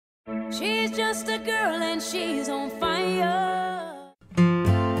She's just a girl and she's on fire.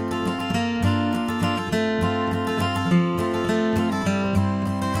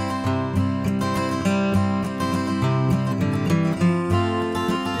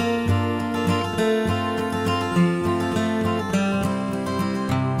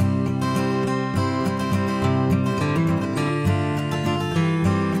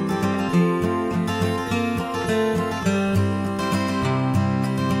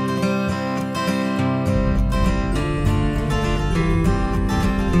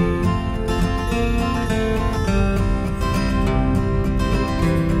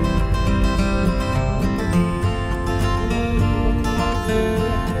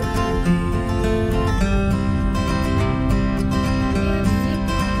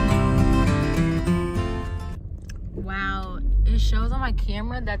 Wow, it shows on my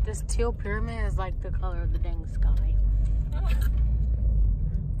camera that this teal pyramid is like the color of the dang sky.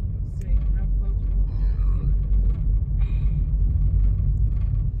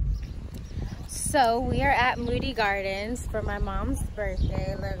 So we are at Moody Gardens for my mom's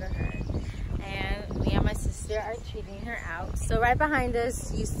birthday. Look at her. And me and my sister are treating her out. So right behind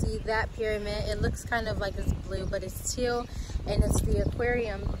us, you see that pyramid. It looks kind of like it's blue, but it's teal, and it's the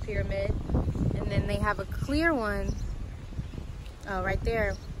aquarium pyramid. And then they have a clear one. Oh, right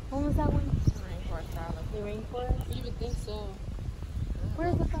there. What was that one? The rainforest? You would think so.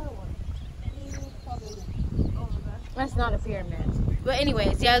 Where's the third one? That's not a pyramid. But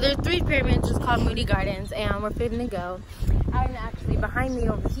anyways, yeah, there's 3 pyramids just called Moody Gardens, and we're fitting to go. And actually behind me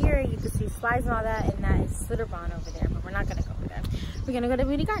over here, you can see slides and all that, and that is Slitterbond over there, but we're not gonna go over there. We're gonna go to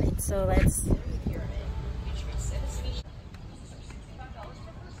Moody Gardens, so let's.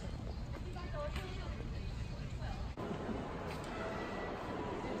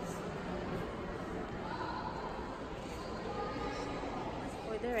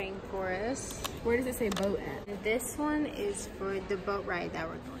 The rainforest. Where does it say boat at? This one is for the boat ride that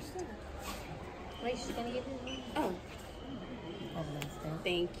we're going. Wait, she's gonna give you one? Oh.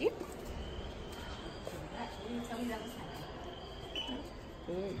 Thank you.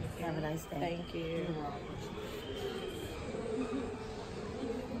 Have a nice day. Thank you.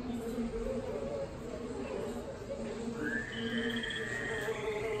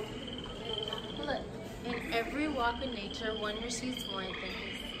 Look, in every walk of nature, one receives one thing.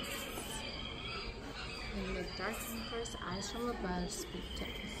 And the dark first eyes from above speak to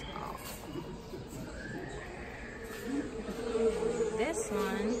us all. This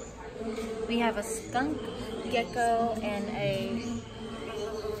one, we have a skunk, gecko, and a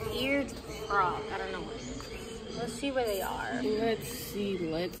eared frog. I don't know what it is. Let's see where they are. Let's see.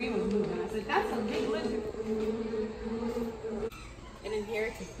 That's a big lizard. An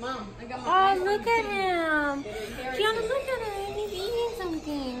inheritance. Mom, I got my. Oh, look at him. Kiana, look at him. He's eating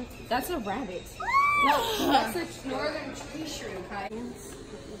something. That's a rabbit. No, that's a northern tree shrew, Kai.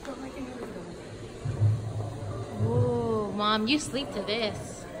 Ooh, Mom, you sleep to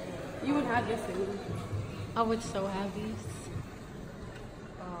this. You would have this thing. I would so have these.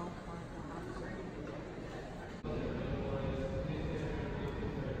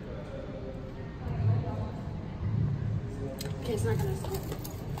 Okay, it's not gonna stop.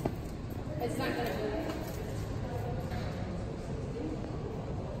 It's not gonna do it.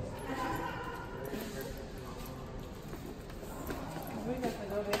 We have to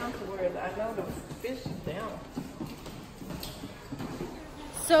go down to where I know the fish is down.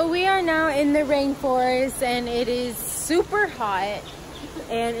 So we are now in the rainforest, and it is super hot,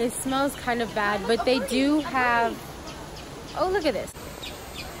 and it smells kind of bad, but they do have, oh, look at this.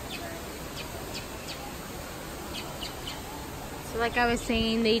 So like I was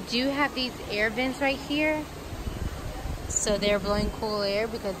saying, they do have these air vents right here. So they're blowing cool air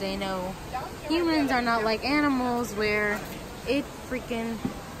because they know humans are not like animals where it freaking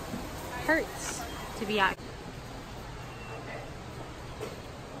hurts to be out.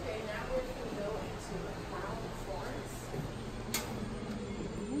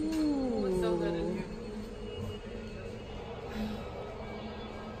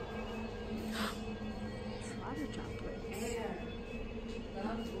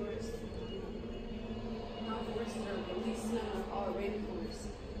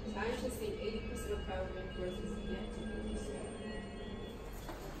 Scientists think 80% of carbon rainforests is yet to be restored.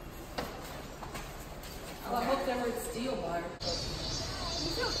 Oh, I hope they were steel bar.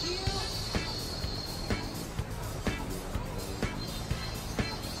 He's so cute.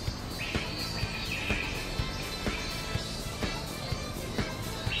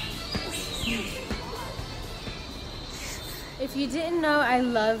 If you didn't know, I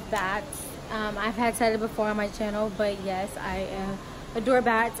love bats. I've had said it before on my channel, but yes, I am adore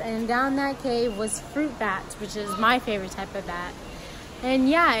bats. And down that cave was fruit bats, which is my favorite type of bat. And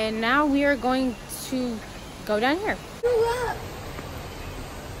yeah, and now we are going to go down here. It is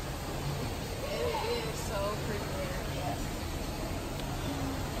so pretty here, yes.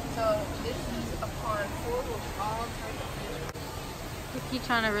 So this is a pond full of all types of fish. We keep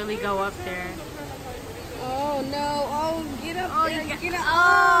trying to really go up there. Oh no! Oh, get up! Oh, there, get up!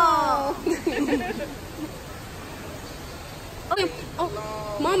 Oh! Okay. Oh,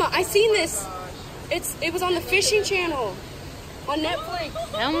 Mama, I seen this. It was on the fishing channel on Netflix.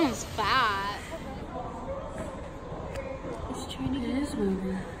 That one's fat. It's trying to get his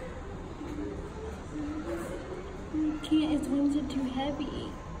moving. Can't. Its wings are too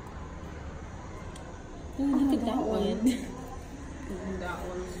heavy. Oh, look at that one. That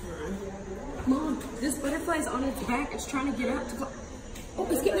one's fine. Mom, this butterfly's on its back. It's trying to get up to go. Oh,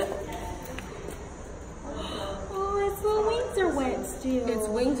 it's getting up. Oh, its little wings are wet still. Its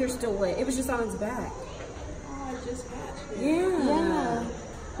wings are still wet. It was just on its back. Oh, it just hatched. Yeah. Yeah.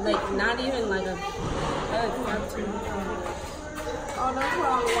 Like, not even like a cartoon. Oh, that's why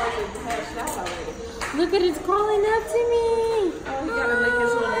I wanted to touch that already. Look at it's crawling up to me. Oh, he gotta lick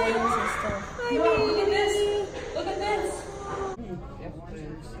his little wings and stuff. Hi, Look at this. Look at this.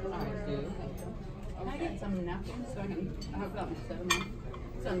 Can I get some napkins so I can have that instead of mine?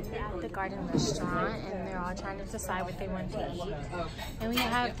 At the garden restaurant, and they're all trying to decide what they want to eat. And we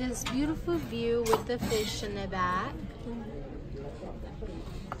have this beautiful view with the fish in the back.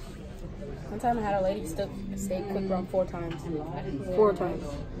 One time I had a lady stay quick run 4 times. 4 times.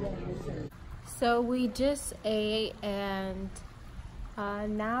 So we just ate, and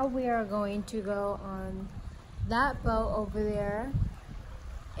now we are going to go on that boat over there,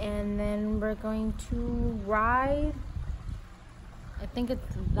 and then we're going to ride. I think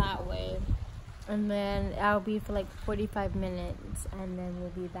it's that way, and then I'll be for like 45 minutes, and then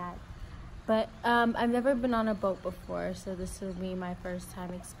we'll be back. But I've never been on a boat before, so this will be my first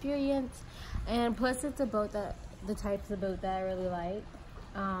time experience. And plus, it's a boat that the types of boat that I really like.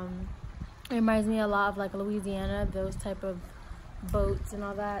 It reminds me a lot of like Louisiana, those type of boats and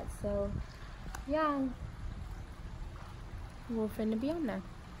all that. So yeah, we're finna be on there,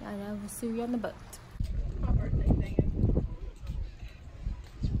 and I will see you on the boat.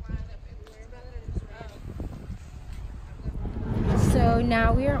 So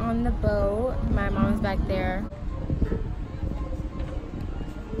now we are on the boat. My mom's back there.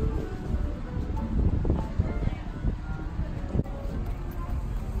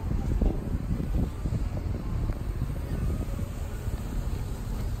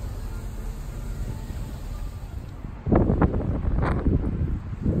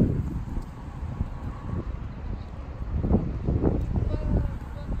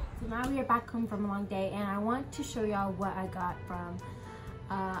 Now we are back home from a long day, and I want to show y'all what I got from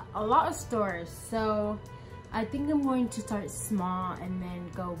a lot of stores. So I think I'm going to start small and then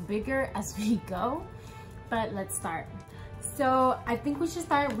go bigger as we go, but let's start. So I think we should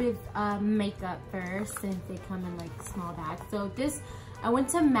start with makeup first, since they come in like small bags. So this, I went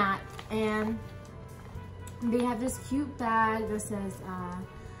to MAC, and they have this cute bag that says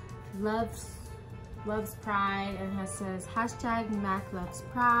loves pride, and it says hashtag Mac loves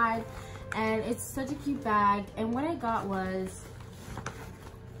pride, and it's such a cute bag. And what I got was,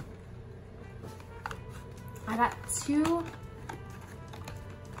 I got 2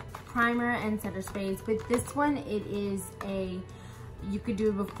 primer and center sprays. With this one, it is you could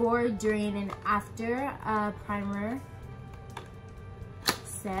do before, during, and after primer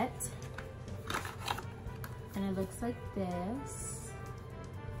set, and it looks like this.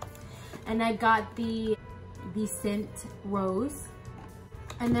 And I got the scent Rose,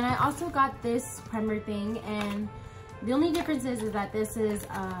 and then I also got this primer thing, and the only difference is that this is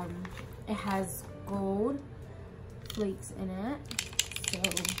it has gold flakes in it. So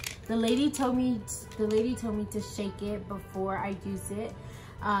the lady told me to shake it before I use it,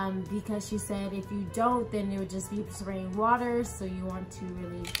 because she said if you don't, then it would just be spraying water, so you want to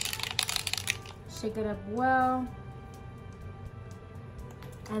really shake it up well,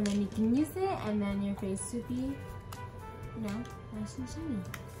 and then you can use it, and then your face should be, you know, nice and shiny.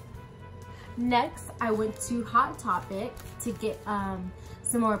 Next, I went to Hot Topic to get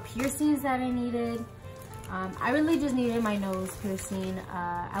some more piercings that I needed. I really just needed my nose piercing.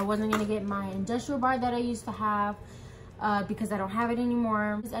 I wasn't gonna get my industrial bar that I used to have because I don't have it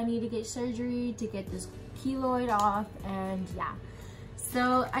anymore. I need to get surgery to get this keloid off, and yeah.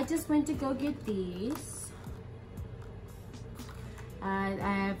 So I just went to go get these.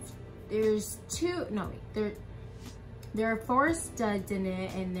 There are 4 studs in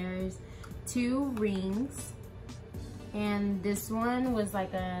it, and there's 2 rings. And this one was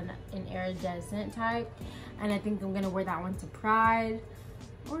like an iridescent type. And I think I'm gonna wear that one to Pride,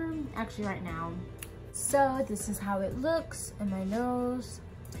 or actually right now. So this is how it looks in my nose.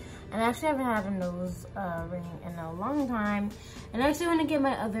 And I actually haven't had a nose ring in a long time. And I actually want to get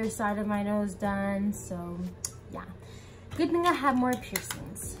my other side of my nose done. So yeah, good thing I have more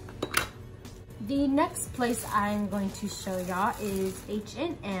piercings. The next place I'm going to show y'all is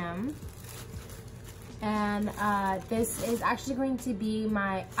H&M. And this is actually going to be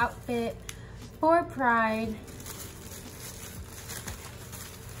my outfit for Pride.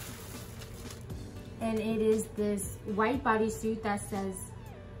 And it is this white bodysuit that says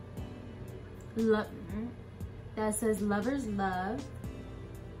Lover's Love.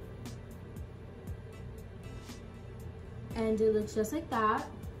 And it looks just like that.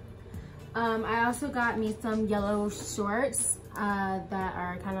 I also got me some yellow shorts that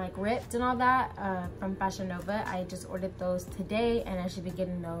are kind of like ripped and all that from Fashion Nova. I just ordered those today and I should be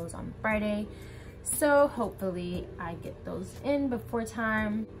getting those on Friday. So hopefully I get those in before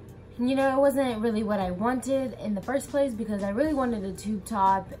time. You know, it wasn't really what I wanted in the first place because I really wanted a tube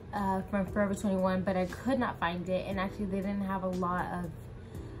top from Forever 21, but I could not find it. And actually they didn't have a lot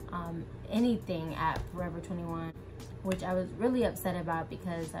of anything at Forever 21, which I was really upset about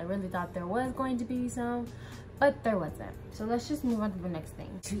because I really thought there was going to be some, but there wasn't. So let's just move on to the next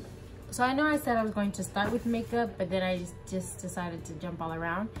thing. So I know I said I was going to start with makeup, but then I just decided to jump all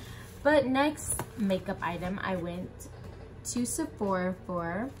around. But next makeup item I went to Sephora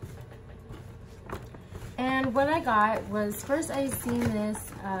for. And what I got was, first I seen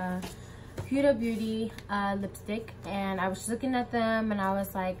this Huda Beauty lipstick, and I was looking at them and I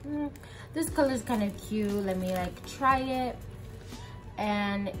was like, this color is kind of cute, let me like try it.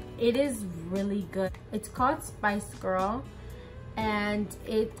 And it is really good. It's called Spice Girl, and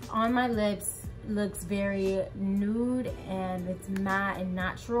it on my lips looks very nude and it's matte and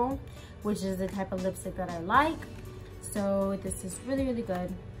natural, which is the type of lipstick that I like. So this is really, really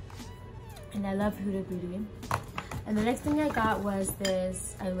good. And I love Huda Beauty. And the next thing I got was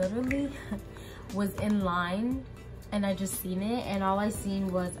this. I literally was in line and I just seen it, and all I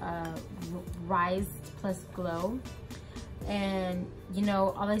seen was Rise Plus Glow. And you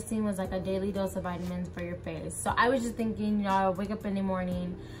know, all I seen was like a daily dose of vitamins for your face. So I was just thinking, you know, I'll wake up in the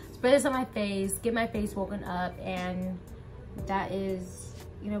morning, spray this on my face, get my face woken up, and that is,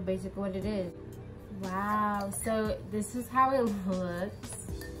 you know, basically what it is. Wow, so this is how it looks.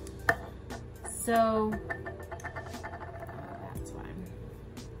 So that's fine.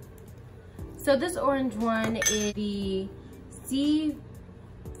 So this orange one is the C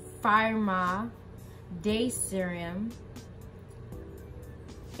Pharma Day Serum,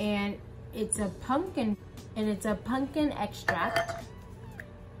 and it's a pumpkin extract.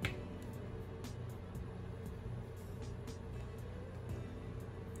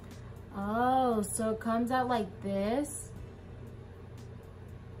 Oh, so it comes out like this.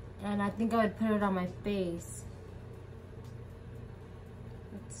 And I think I would put it on my face.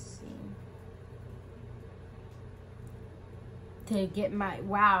 Let's see. To get my,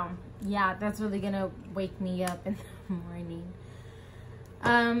 wow. Yeah, that's really gonna wake me up in the morning.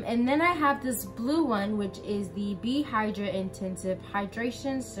 And then I have this blue one, which is the Be Hydra Intensive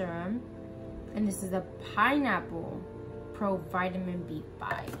Hydration Serum. And this is a Pineapple Pro Vitamin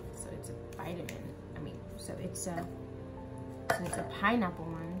B5. So it's a vitamin, so it's a pineapple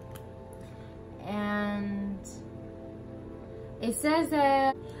one. And it says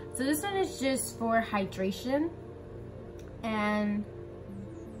that, so this one is just for hydration, and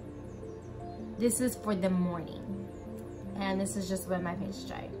this is for the morning, and this is just when my face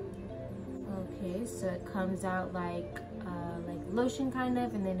dry. Okay, so it comes out like lotion kind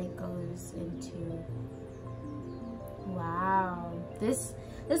of, and then it goes into, wow, this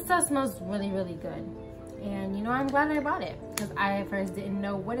stuff smells really, really good. And you know, I'm glad I bought it because I at first didn't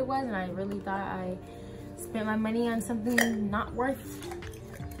know what it was, and I really thought I spent my money on something not worth.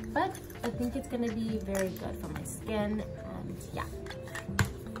 But I think it's gonna be very good for my skin, and yeah.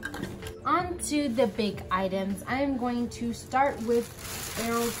 On to the big items. I'm going to start with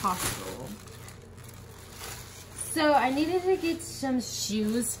Aeropostale. So I needed to get some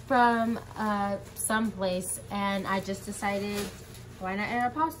shoes from someplace, and I just decided, why not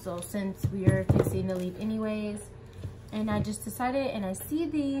Aeropostale, since we are fixing to leave anyways. And I just decided, and I see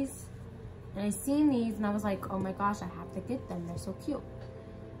these, and I seen these, and I was like, oh my gosh, I have to get them, they're so cute.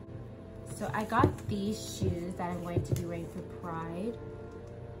 So I got these shoes that I'm going to be wearing for Pride.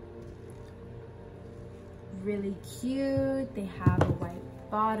 Really cute. They have a white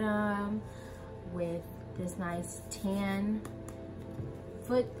bottom with this nice tan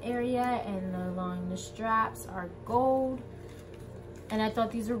foot area, and along the straps are gold. And I thought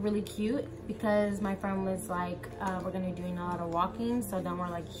these were really cute because my friend was like, we're gonna be doing a lot of walking, so don't wear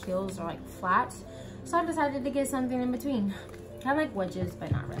like heels or like flats. So I decided to get something in between. Kind of like wedges,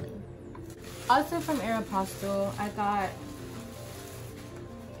 but not really. Also from Aeropostale, I got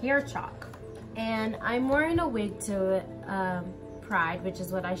hair chalk. And I'm wearing a wig to Pride, which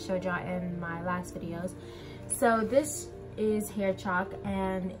is what I showed y'all in my last videos. So this is hair chalk,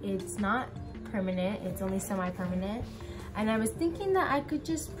 and it's not permanent, it's only semi-permanent. And I was thinking that I could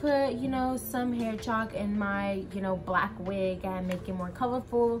just put, you know, some hair chalk in my, you know, black wig and make it more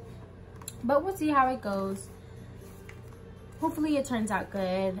colorful. But we'll see how it goes. Hopefully it turns out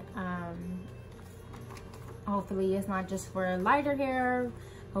good. Hopefully it's not just for lighter hair.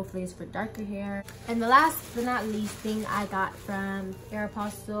 Hopefully it's for darker hair. And the last but not least thing I got from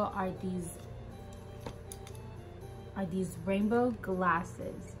Aeropostale are these rainbow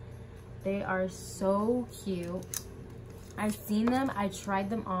glasses. They are so cute. I've seen them, I tried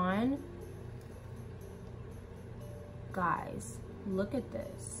them on. Guys, look at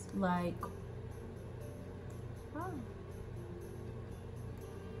this. Like, oh.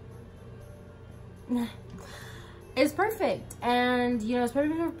 It's perfect. And you know, it's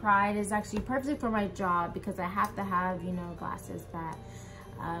perfect for Pride. It's actually perfect for my job because I have to have, you know, glasses that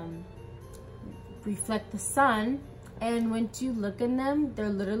reflect the sun. And once you look in them, they're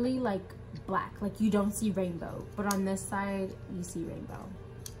literally like black, like you don't see rainbow, but on this side you see rainbow.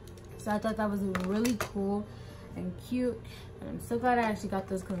 So I thought that was really cool and cute, and I'm so glad I actually got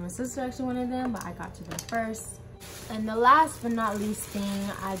those because my sister actually wanted them, but I got to them first. And the last but not least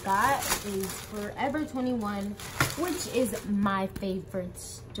thing I got is Forever 21, which is my favorite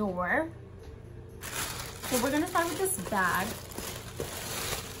store. So we're gonna start with this bag.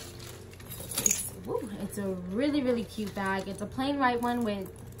 It's a really, really cute bag. It's a plain white one with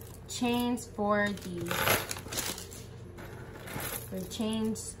chains for the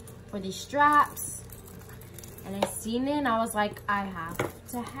straps. And I seen it and I was like, I have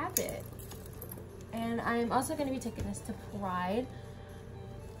to have it. And I'm also going to be taking this to Pride.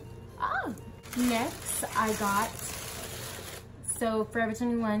 Next I got, so Forever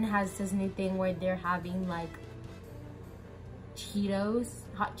 21 has this new thing where they're having like Cheetos,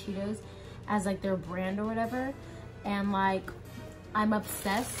 hot Cheetos, as like their brand or whatever. And like, I'm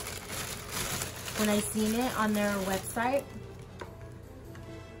obsessed when I seen it on their website.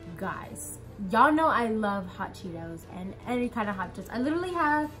 Guys, y'all know I love hot Cheetos and any kind of hot chips. I literally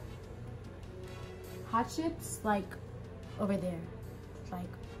have hot chips like over there, like,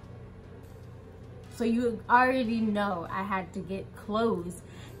 so you already know I had to get clothes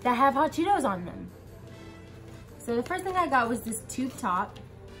that have hot Cheetos on them. So the first thing I got was this tube top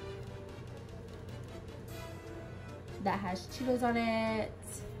that has Cheetos on it.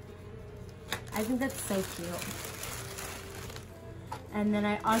 I think that's so cute. And then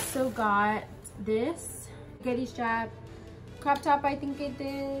I also got this spaghetti strap crop top, I think it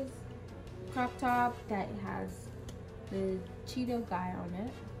is. Crop top that has the Cheeto guy on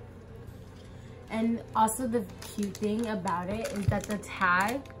it. And also the cute thing about it is that the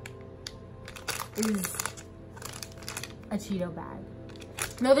tag is a Cheeto bag.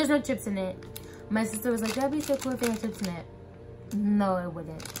 No, there's no chips in it. My sister was like, that'd be so cool if they had chips in it. No, it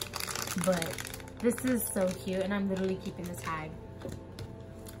wouldn't. But this is so cute, and I'm literally keeping this tag.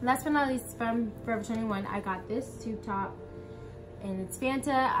 Last but not least, from Forever 21, I got this tube top, and it's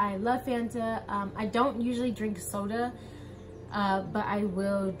Fanta. I love Fanta. I don't usually drink soda, but I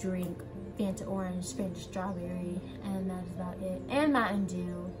will drink Fanta Orange, Fanta Strawberry, and that's about it. And Mountain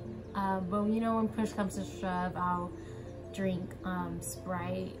Dew. But you know, when push comes to shove, I'll drink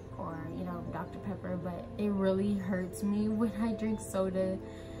Sprite or, you know, Dr. Pepper. But it really hurts me when I drink soda,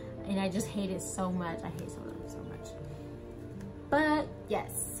 and I just hate it so much. I hate soda so much. But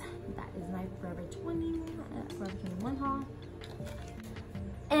yes, that is my Forever 21 haul.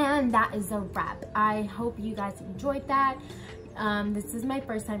 And that is a wrap. I hope you guys enjoyed that. This is my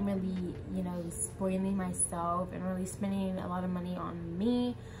first time really, you know, spoiling myself and really spending a lot of money on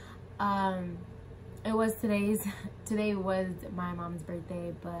me. Today was my mom's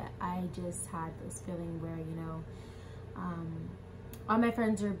birthday, but I just had this feeling where, you know, all my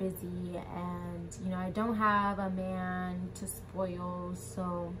friends are busy, and you know, I don't have a man to spoil,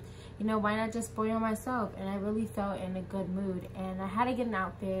 so you know, why not just spoil myself? And I really felt in a good mood, and I had to get an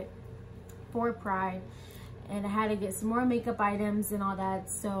outfit for Pride, and I had to get some more makeup items and all that.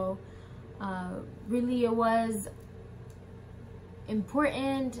 So really it was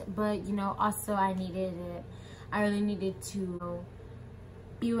important, but you know, also I needed it. I really needed to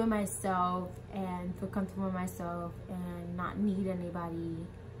be with myself and feel comfortable with myself and not need anybody.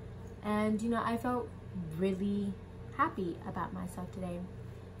 And you know, I felt really happy about myself today.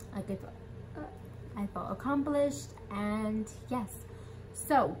 Like I felt accomplished, and yes.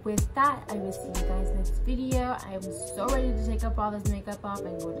 So with that, I will see you guys next video. I am so ready to take up all this makeup off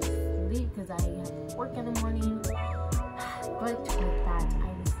and go to sleep because I have work in the morning. But with that,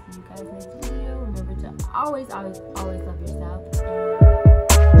 I will see you guys next video. Remember to always, always, always love yourself.